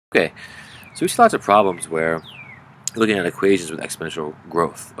Okay, so we see lots of problems where looking at equations with exponential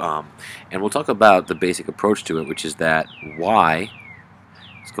growth. And we'll talk about the basic approach to it, which is that y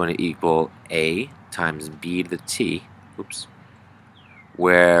is going to equal a times b to the t, oops,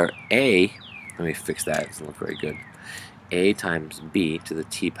 where a, let me fix that, it doesn't look very good, a times b to the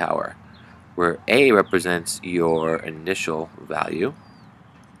t power, where a represents your initial value,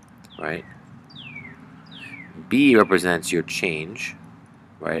 right? B represents your change,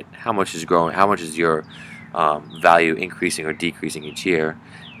 right? How much is growing, how much is your value increasing or decreasing each year,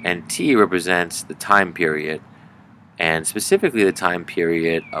 and t represents the time period, and specifically the time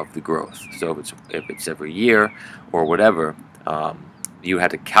period of the growth. So if it's every year or whatever, you have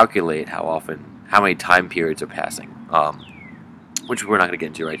to calculate how many time periods are passing, which we're not going to get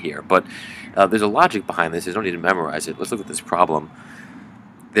into right here. But there's a logic behind this. You don't need to memorize it. Let's look at this problem.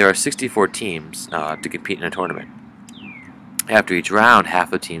 There are 64 teams to compete in a tournament. After each round,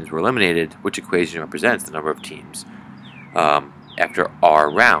 half the teams were eliminated, which equation represents the number of teams after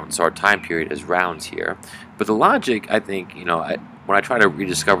r rounds. So our time period is rounds here. But the logic, I think, when I try to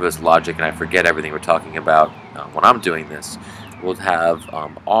rediscover this logic and I forget everything we're talking about when I'm doing this, we'll have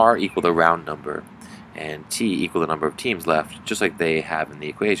r equal the round number and t equal the number of teams left, just like they have in the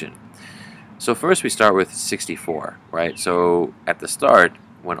equation. So first we start with 64, right? So at the start,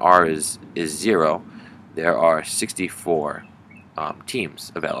 when r is 0, there are 64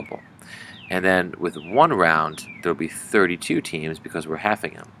 teams available. And then with one round, there'll be 32 teams because we're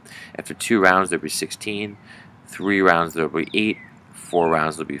halving them. After 2 rounds, there'll be 16. 3 rounds, there'll be 8. 4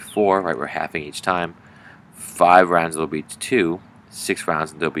 rounds, there'll be 4, right? We're halving each time. 5 rounds, there'll be 2. 6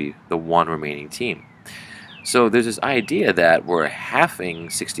 rounds, there'll be the 1 remaining team. So there's this idea that we're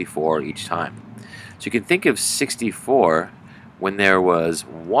halving 64 each time. So you can think of 64 when there was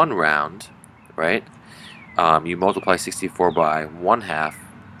 1 round, right? You multiply 64 by 1/2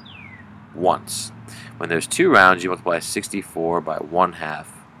 once. When there's 2 rounds, you multiply 64 by 1/2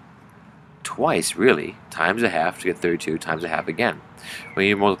 twice, really, times a half to get 32, times a half again. When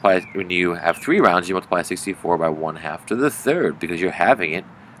you have 3 rounds, you multiply 64 by 1/2 to the third because you're halving it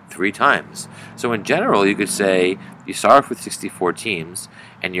 3 times. So in general, you could say you start off with 64 teams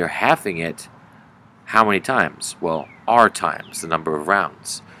and you're halving it how many times? Well, r times the number of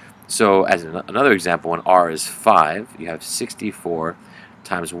rounds. So as another example, when r is 5, you have 64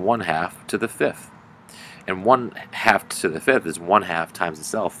 times 1/2 to the 5th. And 1/2 to the 5th is 1/2 times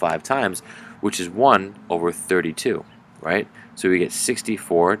itself 5 times, which is 1 over 32, right? So we get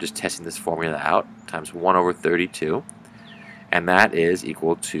 64, just testing this formula out, times 1 over 32. And that is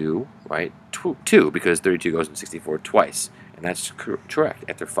equal to, right, 2, because 32 goes in 64 twice. And that's correct.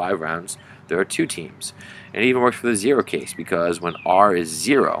 After 5 rounds, there are 2 teams. And it even works for the 0 case, because when r is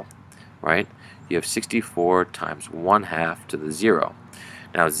 0, right, you have 64 times 1/2 to the 0.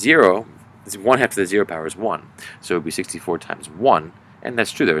 Now 0, 1/2 to the 0 power is 1. So it would be 64 times 1. And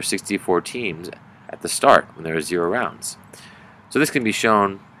that's true. There are 64 teams at the start when there are 0 rounds. So this can be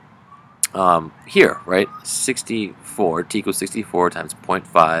shown here, right? 64, t equals 64 times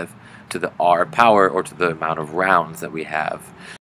 0.5 to the r power, or to the amount of rounds that we have.